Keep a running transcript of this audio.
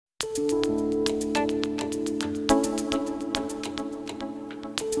Friday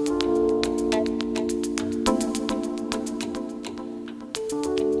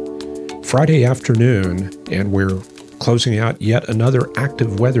afternoon, and we're closing out yet another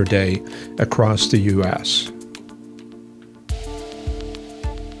active weather day across the U.S.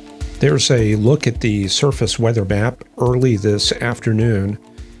 There's a look at the surface weather map early this afternoon.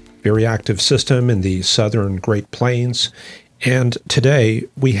 Very active system in the southern Great Plains. And today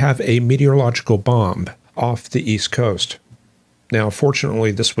we have a meteorological bomb off the East Coast. Now, fortunately,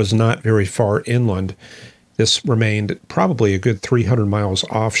 this was not very far inland. This remained probably a good 300 miles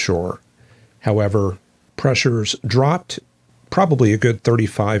offshore. However, pressures dropped probably a good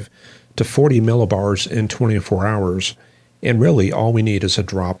 35 to 40 millibars in 24 hours, and really all we need is a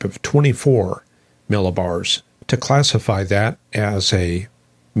drop of 24 millibars to classify that as a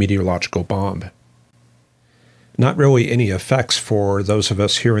meteorological bomb. Not really any effects for those of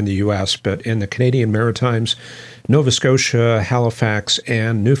us here in the U.S., but in the Canadian Maritimes, Nova Scotia, Halifax,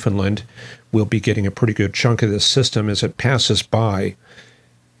 and Newfoundland, we'll be getting a pretty good chunk of this system as it passes by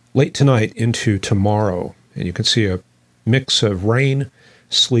late tonight into tomorrow. And you can see a mix of rain,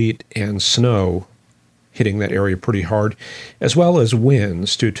 sleet, and snow hitting that area pretty hard, as well as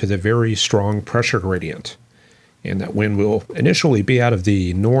winds due to the very strong pressure gradient. And that wind will initially be out of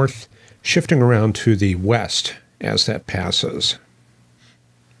the north, shifting around to the west as that passes.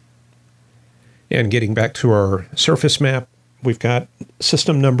 And getting back to our surface map, we've got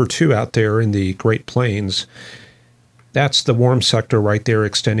system number 2 out there in the Great Plains. That's the warm sector right there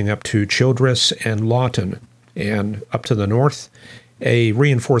extending up to Childress and Lawton. And up to the north, a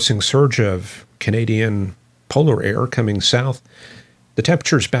reinforcing surge of Canadian polar air coming south. The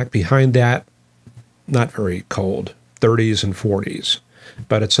temperatures back behind that, not very cold, 30s and 40s.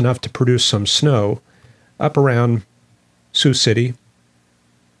 But it's enough to produce some snow up around Sioux City,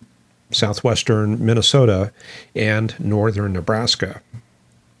 southwestern Minnesota, and northern Nebraska.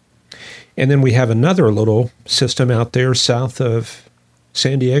 And then we have another little system out there south of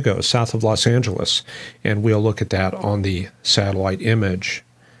San Diego, south of Los Angeles, and we'll look at that on the satellite image.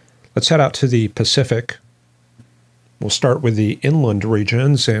 Let's head out to the Pacific. We'll start with the inland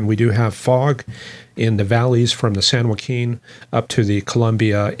regions, and we do have fog in the valleys from the San Joaquin up to the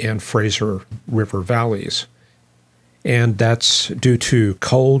Columbia and Fraser River valleys. And that's due to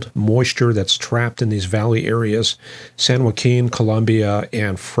cold moisture that's trapped in these valley areas, San Joaquin, Columbia,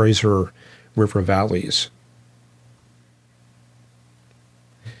 and Fraser River valleys.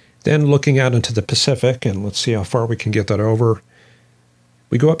 Then looking out into the Pacific, and let's see how far we can get that over.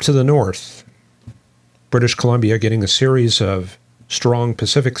 We go up to the north. British Columbia getting a series of strong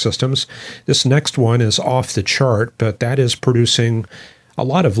Pacific systems. This next one is off the chart, but that is producing a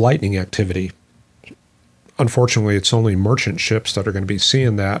lot of lightning activity. Unfortunately, it's only merchant ships that are going to be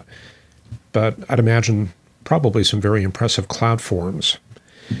seeing that, but I'd imagine probably some very impressive cloud forms.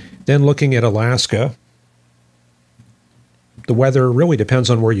 Then looking at Alaska, the weather really depends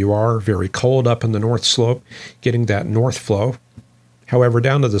on where you are. Very cold up in the north slope, getting that north flow. However,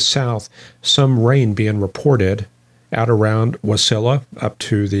 down to the south, some rain being reported out around Wasilla up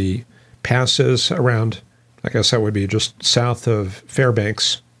to the passes around, I guess that would be just south of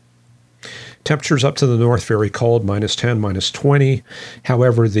Fairbanks. Temperatures up to the north, very cold, -10, -20.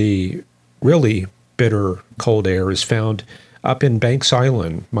 However, the really bitter cold air is found up in Banks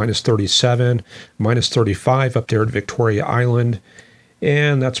Island, -37, -35 up there at Victoria Island.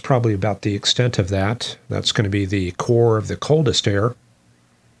 And that's probably about the extent of that. That's going to be the core of the coldest air.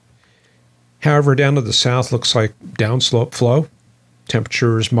 However, down to the south looks like downslope flow.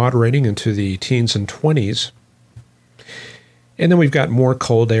 Temperatures moderating into the teens and 20s. And then we've got more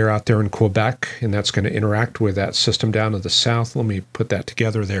cold air out there in Quebec, and that's going to interact with that system down to the south. Let me put that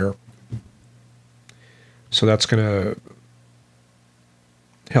together there. So that's going to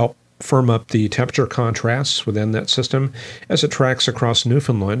help firm up the temperature contrasts within that system as it tracks across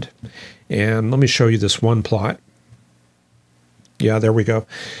Newfoundland. And let me show you this one plot. Yeah, there we go.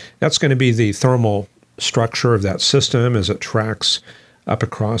 That's going to be the thermal structure of that system as it tracks up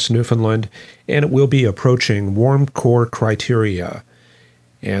across Newfoundland, and it will be approaching warm core criteria.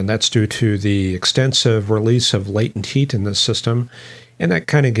 And that's due to the extensive release of latent heat in this system, and that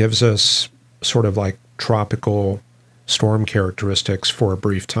kind of gives us sort of like tropical storm characteristics for a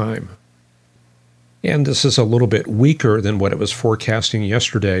brief time. And this is a little bit weaker than what it was forecasting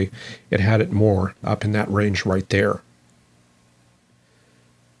yesterday. It had it more up in that range right there.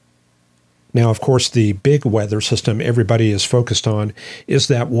 Now, of course, the big weather system everybody is focused on is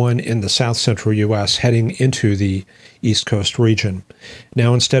that one in the south central U.S. heading into the East Coast region.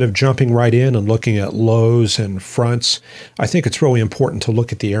 Now, instead of jumping right in and looking at lows and fronts, I think it's really important to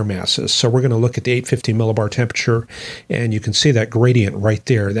look at the air masses. So we're going to look at the 850 millibar temperature, and you can see that gradient right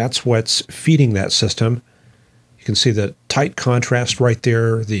there. That's what's feeding that system. You can see the tight contrast right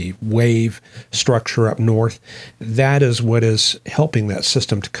there, the wave structure up north. That is what is helping that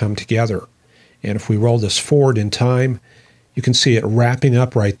system to come together. And if we roll this forward in time, you can see it wrapping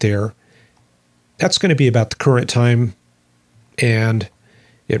up right there. That's going to be about the current time, and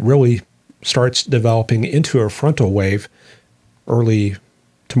it really starts developing into a frontal wave early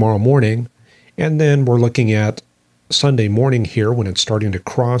tomorrow morning. And then we're looking at Sunday morning here when it's starting to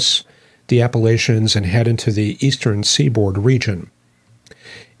cross the Appalachians and head into the eastern seaboard region.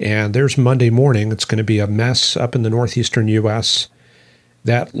 And there's Monday morning. It's going to be a mess up in the northeastern U.S.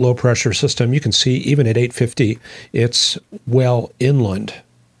 That low pressure system, you can see even at 850, it's well inland.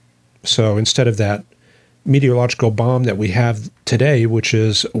 So instead of that meteorological bomb that we have today, which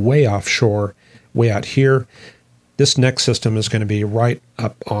is way offshore, way out here, this next system is going to be right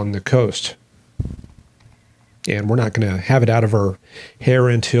up on the coast. And we're not going to have it out of our hair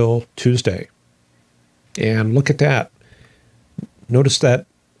until Tuesday. And look at that. Notice that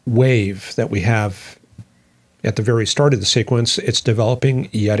wave that we have at the very start of the sequence. It's developing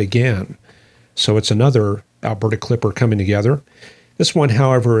yet again. So it's another Alberta Clipper coming together. This one,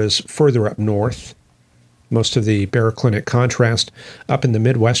 however, is further up north. Most of the baroclinic contrast up in the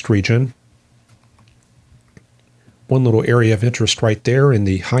Midwest region. One little area of interest right there in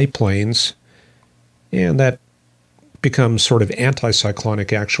the high plains. And that becomes sort of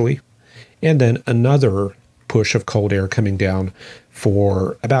anticyclonic, actually. And then another push of cold air coming down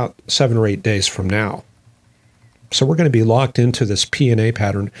for about 7 or 8 days from now. So we're going to be locked into this P&A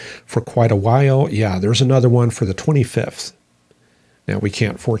pattern for quite a while. Yeah, there's another one for the 25th. Now, we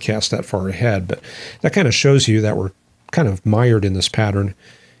can't forecast that far ahead, but that kind of shows you that we're kind of mired in this pattern,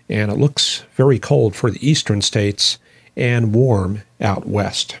 and it looks very cold for the eastern states and warm out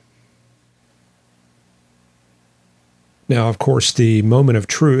west. Now, of course, the moment of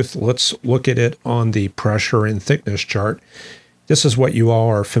truth, let's look at it on the pressure and thickness chart. This is what you all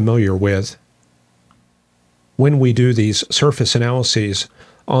are familiar with when we do these surface analyses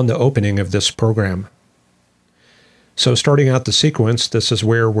on the opening of this program. So starting out the sequence, this is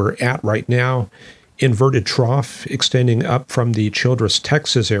where we're at right now. Inverted trough extending up from the Childress,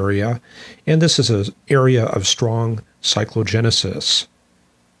 Texas area, and this is an area of strong cyclogenesis.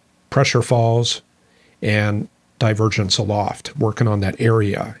 Pressure falls and divergence aloft, working on that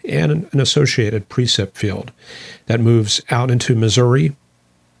area, and an associated precip field that moves out into Missouri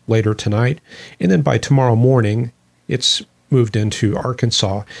later tonight, and then by tomorrow morning, it's moved into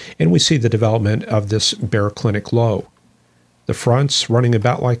Arkansas, and we see the development of this baroclinic low. The fronts running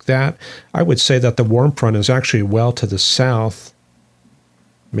about like that. I would say that the warm front is actually well to the south.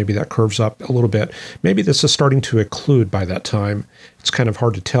 Maybe that curves up a little bit. Maybe this is starting to occlude by that time. It's kind of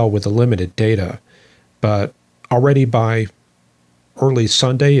hard to tell with the limited data, but already by early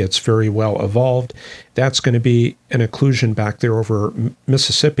Sunday, it's very well evolved. That's going to be an occlusion back there over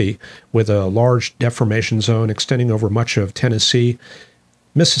Mississippi with a large deformation zone extending over much of Tennessee,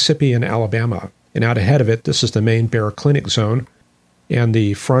 Mississippi, and Alabama. And out ahead of it, this is the main baroclinic zone. And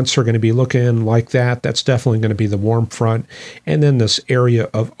the fronts are going to be looking like that. That's definitely going to be the warm front. And then this area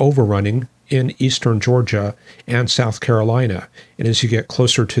of overrunning in eastern Georgia and South Carolina. And as you get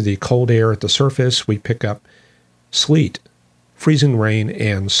closer to the cold air at the surface, we pick up sleet, freezing rain,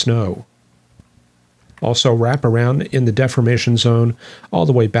 and snow. Also wrap around in the deformation zone all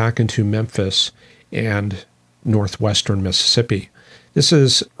the way back into Memphis and northwestern Mississippi. This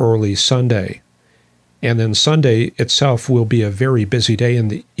is early Sunday. And then Sunday itself will be a very busy day in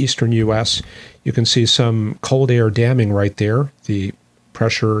the eastern U.S. You can see some cold air damming right there, the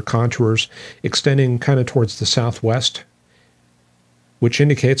pressure contours extending kind of towards the southwest, which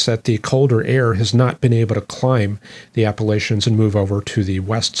indicates that the colder air has not been able to climb the Appalachians and move over to the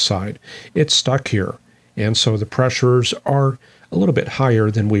west side. It's stuck here, and so the pressures are a little bit higher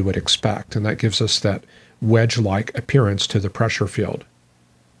than we would expect, and that gives us that wedge-like appearance to the pressure field.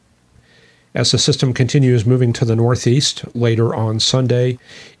 As the system continues moving to the northeast later on Sunday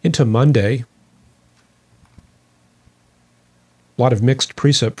into Monday, a lot of mixed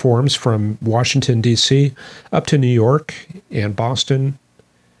precip forms from Washington, D.C. up to New York and Boston,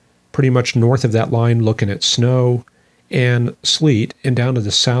 pretty much north of that line looking at snow and sleet, and down to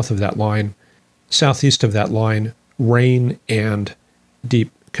the south of that line, southeast of that line, rain and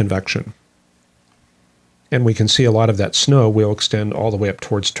deep convection. And we can see a lot of that snow will extend all the way up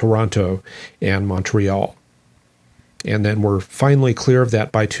towards Toronto and Montreal. And then we're finally clear of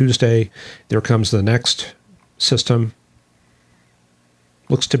that by Tuesday. There comes the next system.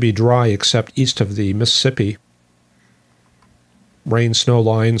 Looks to be dry except east of the Mississippi. Rain snow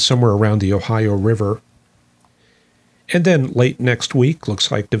line somewhere around the Ohio River. And then late next week,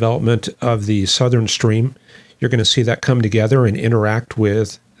 looks like development of the southern stream. You're going to see that come together and interact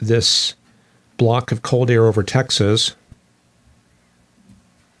with this block of cold air over Texas.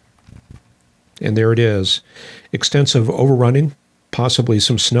 And there it is. Extensive overrunning, possibly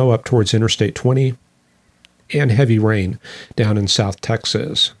some snow up towards Interstate 20, and heavy rain down in South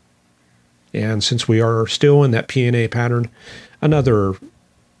Texas. And since we are still in that P&A pattern, another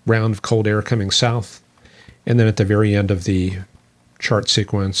round of cold air coming south. And then at the very end of the chart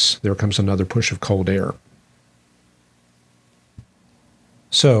sequence, there comes another push of cold air.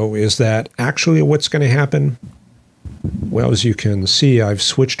 So is that actually what's going to happen? Well, as you can see, I've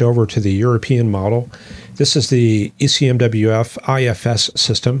switched over to the European model. This is the ECMWF IFS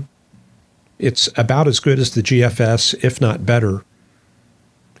system. It's about as good as the GFS, if not better.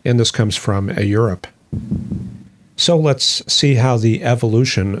 And this comes from Europe. So let's see how the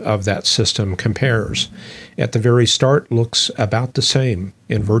evolution of that system compares. At the very start, looks about the same.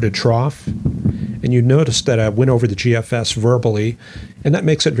 Inverted trough. And you notice that I went over the GFS verbally, and that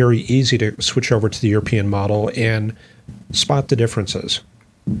makes it very easy to switch over to the European model and spot the differences.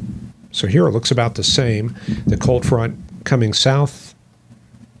 So here it looks about the same. The cold front coming south,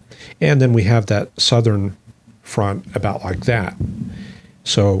 and then we have that southern front about like that.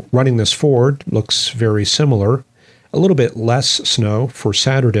 So running this forward looks very similar. A little bit less snow for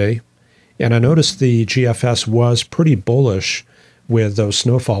Saturday, and I noticed the GFS was pretty bullish with those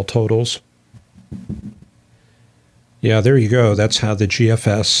snowfall totals. Yeah, there you go. That's how the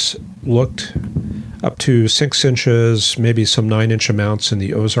GFS looked. Up to 6 inches, maybe some 9-inch amounts in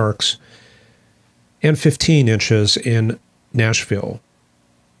the Ozarks, and 15 inches in Nashville.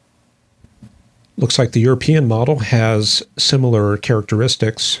 Looks like the European model has similar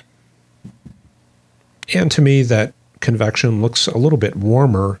characteristics. And to me, that convection looks a little bit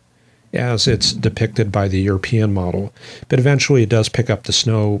warmer as it's depicted by the European model. But eventually it does pick up the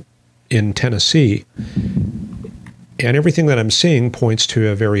snow in Tennessee. And everything that I'm seeing points to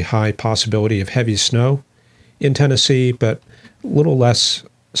a very high possibility of heavy snow in Tennessee, but a little less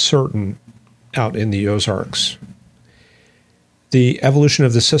certain out in the Ozarks. The evolution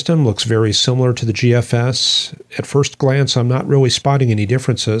of the system looks very similar to the GFS. At first glance, I'm not really spotting any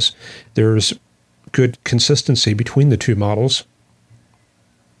differences. There's good consistency between the two models.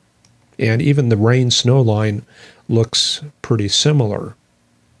 And even the rain-snow line looks pretty similar.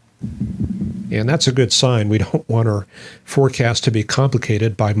 And that's a good sign. We don't want our forecast to be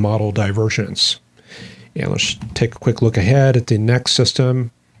complicated by model divergence. And let's take a quick look ahead at the next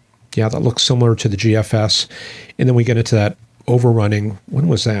system. Yeah, that looks similar to the GFS. And then we get into that overrunning. When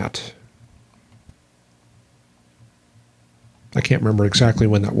was that? I can't remember exactly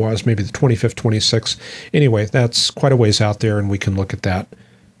when that was. Maybe the 25th, 26th. Anyway, that's quite a ways out there, and we can look at that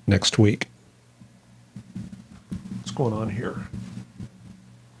next week. What's going on here?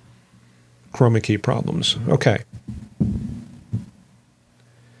 Chroma key problems. Okay.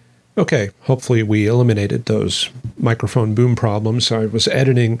 Okay, hopefully we eliminated those microphone boom problems. I was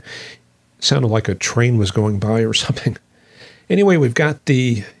editing. It sounded like a train was going by or something. Anyway, we've got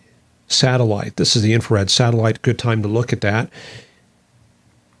the satellite. This is the infrared satellite. Good time to look at that.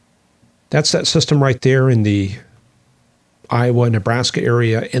 That's that system right there in the Iowa, Nebraska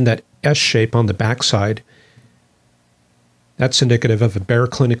area in that S shape on the backside. That's indicative of a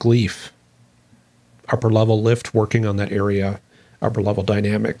baroclinic leaf. Upper level lift working on that area, upper level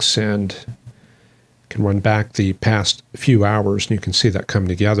dynamics, and can run back the past few hours and you can see that come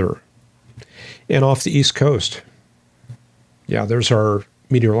together. And off the East Coast, yeah, there's our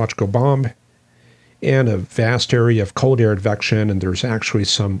meteorological bomb and a vast area of cold air advection, and there's actually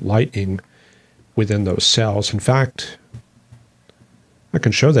some lightning within those cells. In fact, I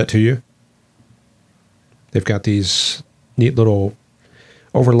can show that to you. They've got these neat little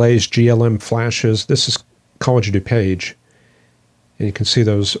overlays, GLM flashes. This is College DuPage. And you can see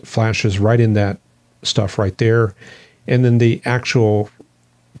those flashes right in that stuff right there. And then the actual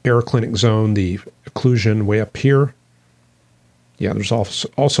baroclinic zone, the occlusion way up here. Yeah, there's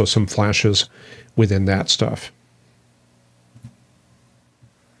also some flashes within that stuff.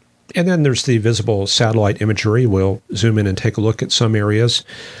 And then there's the visible satellite imagery. We'll zoom in and take a look at some areas.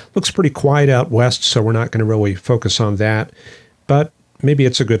 Looks pretty quiet out west, so we're not going to really focus on that. But maybe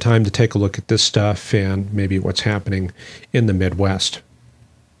it's a good time to take a look at this stuff and maybe what's happening in the Midwest.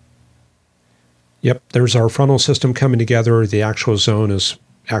 Yep, there's our frontal system coming together. The actual zone is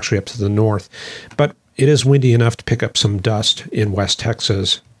actually up to the north, but it is windy enough to pick up some dust in West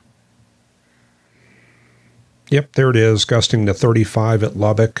Texas. Yep, there it is, gusting to 35 at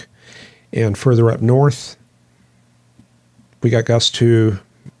Lubbock. And further up north, we got gusts to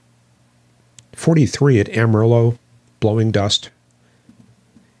 43 at Amarillo, blowing dust.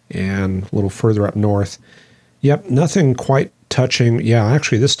 And a little further up north, yep, nothing quite touching. Yeah,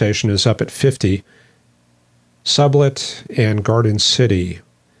 actually this station is up at 50. Sublette and Garden City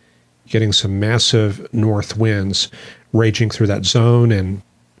getting some massive north winds raging through that zone, and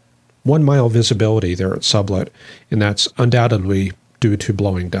 1 mile visibility there at Sublette, and that's undoubtedly due to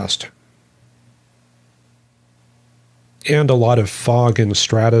blowing dust. And a lot of fog and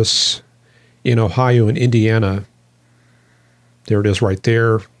stratus in Ohio and Indiana. There it is right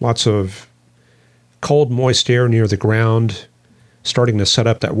there. Lots of cold, moist air near the ground, starting to set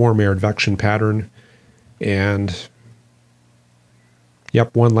up that warm air advection pattern. And,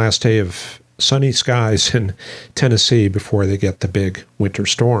 yep, one last day of sunny skies in Tennessee before they get the big winter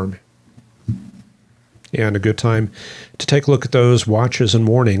storm. And a good time to take a look at those watches and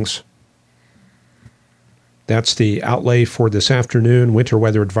warnings. That's the outlay for this afternoon. Winter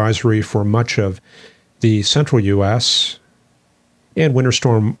weather advisory for much of the central U.S. and winter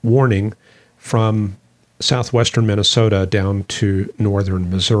storm warning from southwestern Minnesota down to northern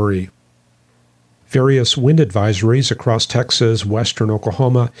Missouri. Various wind advisories across Texas, western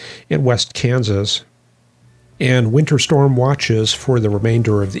Oklahoma, and west Kansas. And winter storm watches for the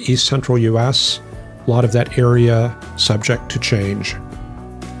remainder of the east central U.S. A lot of that area subject to change.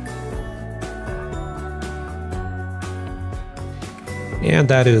 And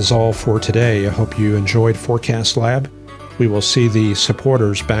that is all for today. I hope you enjoyed Forecast Lab. We will see the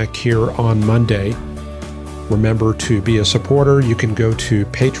supporters back here on Monday. Remember to be a supporter. You can go to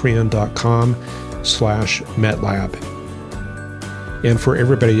patreon.com/metlab. And for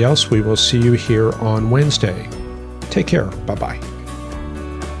everybody else, we will see you here on Wednesday. Take care. Bye-bye.